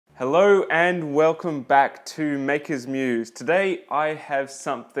Hello and welcome back to Makers Muse. Today I have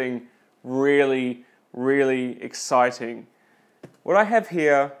something really exciting. What I have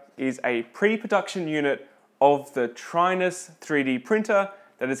here is a pre-production unit of the Trinus 3D printer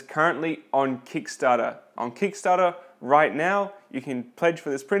that is currently on Kickstarter. On Kickstarter right now, you can pledge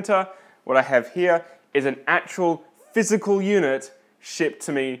for this printer. What I have here is an actual physical unit shipped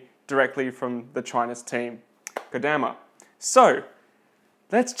to me directly from the Trinus team, Kodama. So,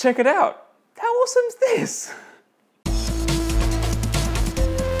 let's check it out. How awesome is this?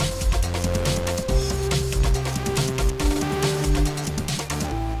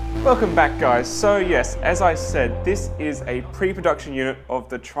 Welcome back, guys. So yes, as I said, this is a pre-production unit of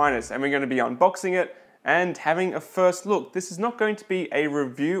the Trinus and we're going to be unboxing it and having a first look. This is not going to be a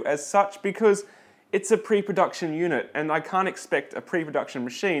review as such because it's a pre-production unit and I can't expect a pre-production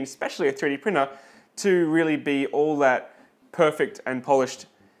machine, especially a 3D printer, to really be all that perfect and polished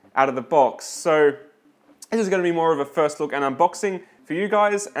out of the box. So this is going to be more of a first look and unboxing for you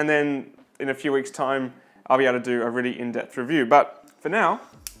guys, and then in a few weeks time I'll be able to do a really in-depth review. But for now,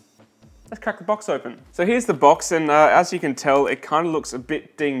 let's crack the box open. So here's the box, and as you can tell, it kind of looks a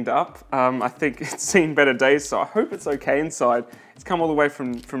bit dinged up. I think it's seen better days, so I hope it's okay inside. It's come all the way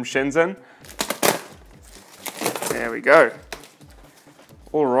from Shenzhen. There we go.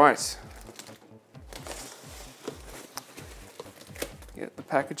 All right. Get the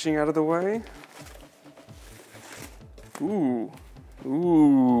packaging out of the way. Ooh,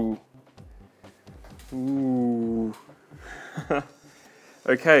 ooh, ooh.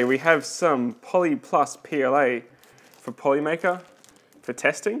 Okay, we have some Poly Plus PLA for Polymaker for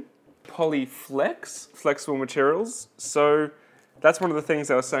testing. Polyflex, flexible materials. So that's one of the things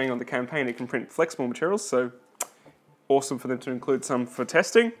they were saying on the campaign, it can print flexible materials, so awesome for them to include some for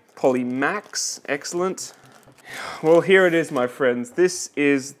testing. Polymax, excellent. Well, here it is, my friends. This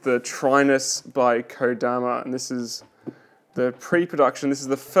is the Trinus by Kodama, and this is the pre-production. This is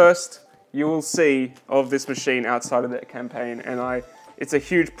the first you will see of this machine outside of their campaign, and it's a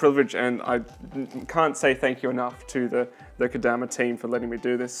huge privilege, and I can't say thank you enough to the Kodama team for letting me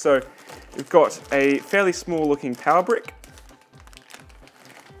do this. So we've got a fairly small looking power brick.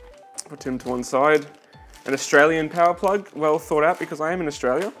 Put him to one side. An Australian power plug, well thought out because I am in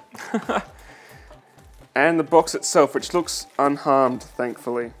Australia. And the box itself, which looks unharmed,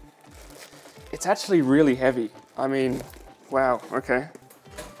 thankfully. It's actually really heavy. I mean, wow, okay.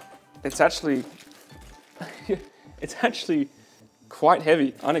 It's actually quite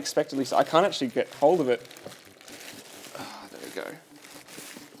heavy, unexpectedly. So I can't actually get hold of it. Oh, there we go.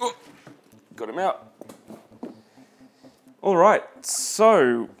 Oh, got him out. All right,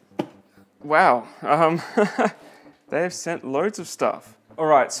 so, wow. They've sent loads of stuff. All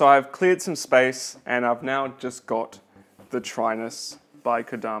right, so I've cleared some space and I've now just got the Trinus by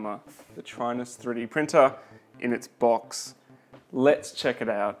Kodama, the Trinus 3D printer in its box. Let's check it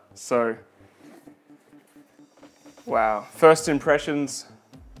out. So, wow, first impressions,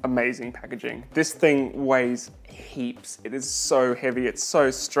 amazing packaging. This thing weighs heaps. It is so heavy, it's so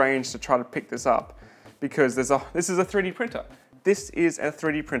strange to try to pick this up because this is a 3D printer. This is a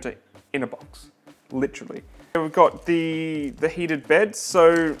 3D printer in a box, literally. We've got the heated bed.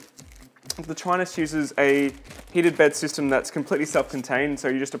 So the Trinus uses a heated bed system that's completely self-contained, so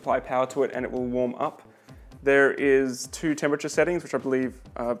you just apply power to it and it will warm up. There is 2 temperature settings, which I believe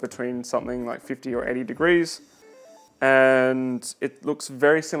are between something like 50 or 80 degrees. And it looks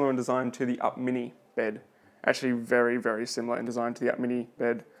very similar in design to the Up Mini bed. Actually very similar in design to the Up Mini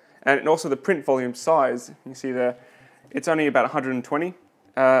bed. And also the print volume size, you see there, it's only about 120.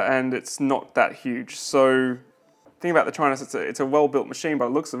 And it's not that huge. So, the thing about the Trinus, it's a well-built machine by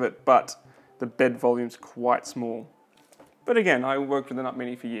the looks of it, but the bed volume's quite small. But again, I worked with an Up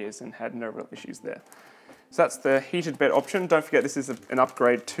Mini for years and had no real issues there. So that's the heated bed option. Don't forget this is an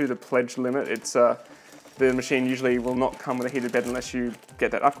upgrade to the pledge limit. It's the machine usually will not come with a heated bed unless you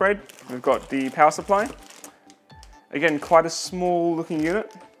get that upgrade. We've got the power supply. Again, quite a small looking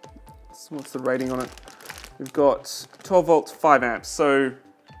unit. What's the rating on it? We've got 12 volts, 5 amps, so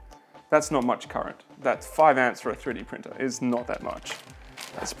that's not much current. That's 5 amps for a 3D printer is not that much.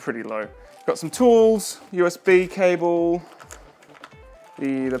 That's pretty low. Got some tools, USB cable,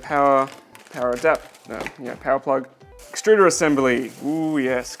 the power power plug. Extruder assembly, ooh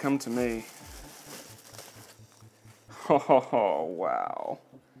yes, come to me. Oh, wow.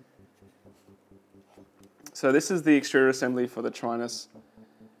 So this is the extruder assembly for the Trinus.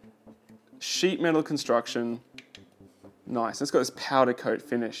 Sheet metal construction, nice. It's got this powder coat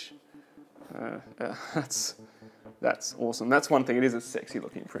finish. That's awesome. That's one thing, it is a sexy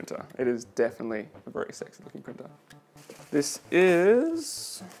looking printer. It is definitely a very sexy looking printer. This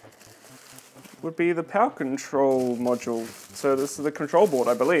is would be the power control module. So this is the control board,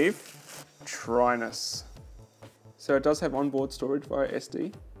 I believe. Trinus. So it does have onboard storage via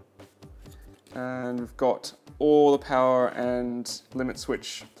SD. And we've got all the power and limit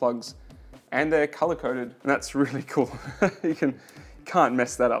switch plugs, and they're color coded, and that's really cool. You can't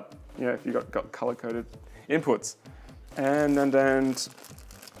mess that up, you know, if you've got color coded inputs. And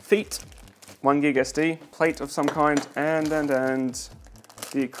feet, 1 gig SD, plate of some kind, and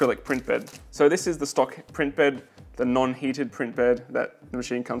the acrylic print bed. So this is the stock print bed, the non-heated print bed that the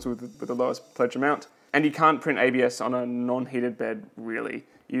machine comes with the lowest pledge amount. And you can't print ABS on a non-heated bed, really.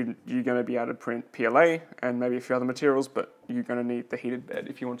 You're going to be able to print PLA and maybe a few other materials, but you're going to need the heated bed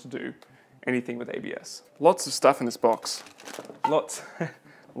if you want to do anything with ABS. Lots of stuff in this box. Lots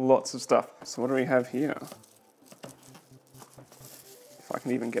of stuff. So what do we have here? If I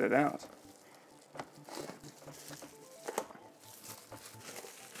can even get it out.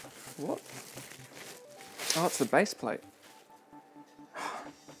 What? Oh, it's the base plate.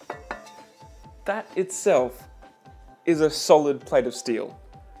 That itself is a solid plate of steel.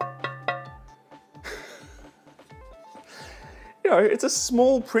 You know, it's a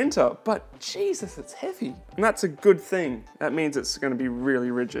small printer, but Jesus, it's heavy. And that's a good thing. That means it's going to be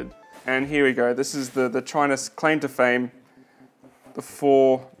really rigid. And here we go. This is the Trinus claim to fame. The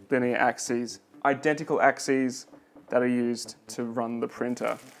 4 linear axes. Identical axes that are used to run the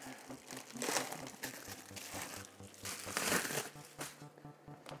printer.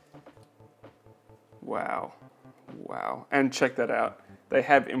 Wow. Wow. And check that out. They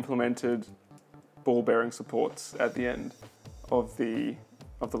have implemented ball bearing supports at the end of the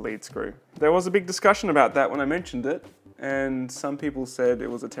lead screw. There was a big discussion about that when I mentioned it, and some people said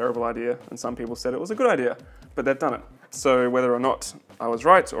it was a terrible idea, and some people said it was a good idea, but they've done it. So whether or not I was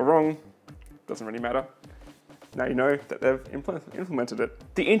right or wrong, doesn't really matter. Now you know that they've implemented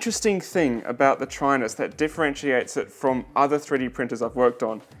it. The interesting thing about the Trinus that differentiates it from other 3D printers I've worked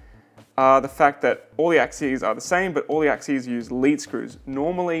on are the fact that all the axes are the same, but all the axes use lead screws.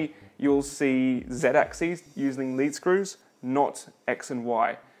 Normally, you'll see Z axes using lead screws, not X and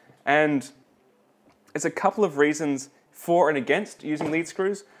Y. And there's a couple of reasons for and against using lead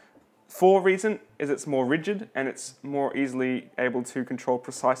screws. For reason is it's more rigid and it's more easily able to control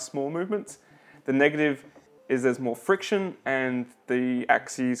precise small movements. The negative is there's more friction and the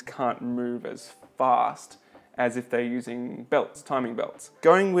axes can't move as fast as if they're using belts, timing belts.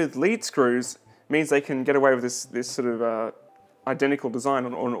 Going with lead screws means they can get away with this sort of identical design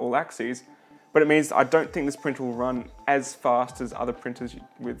on all axes, but it means I don't think this printer will run as fast as other printers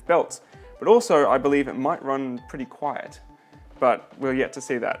with belts. But also, I believe it might run pretty quiet, but we're yet to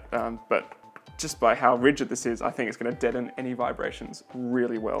see that. But just by how rigid this is, I think it's going to deaden any vibrations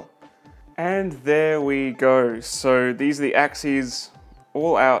really well. And there we go. So these are the axes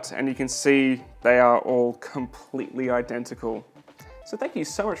all out, and you can see they are all completely identical. So thank you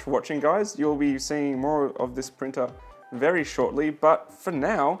so much for watching, guys. You'll be seeing more of this printer very shortly, but for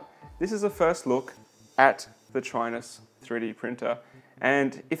now, this is a first look at the Trinus 3D printer.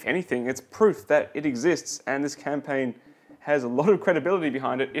 And if anything, it's proof that it exists, and this campaign has a lot of credibility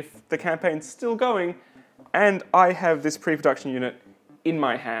behind it if the campaign's still going, and I have this pre-production unit in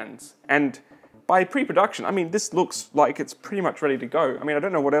my hands. And by pre-production, I mean, this looks like it's pretty much ready to go. I mean, I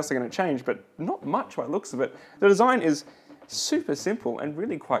don't know what else they're going to change, but not much by the looks of it. The design is super simple and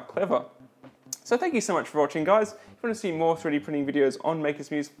really quite clever. So thank you so much for watching, guys. If you want to see more 3D printing videos on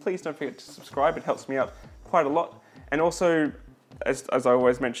Makers Muse, please don't forget to subscribe. It helps me out quite a lot. And also, as I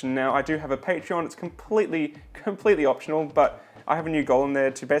always mention now, I do have a Patreon. It's completely optional, but I have a new goal in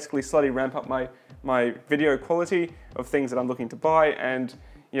there to basically slowly ramp up my video quality of things that I'm looking to buy. And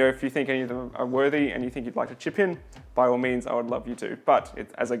you know, if you think any of them are worthy and you think you'd like to chip in, by all means, I would love you to. But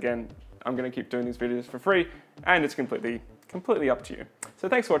again, I'm going to keep doing these videos for free, and it's completely up to you. So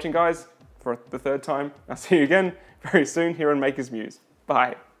thanks for watching, guys, for the 3rd time. I'll see you again very soon here on Makers Muse.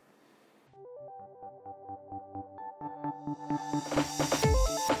 Bye.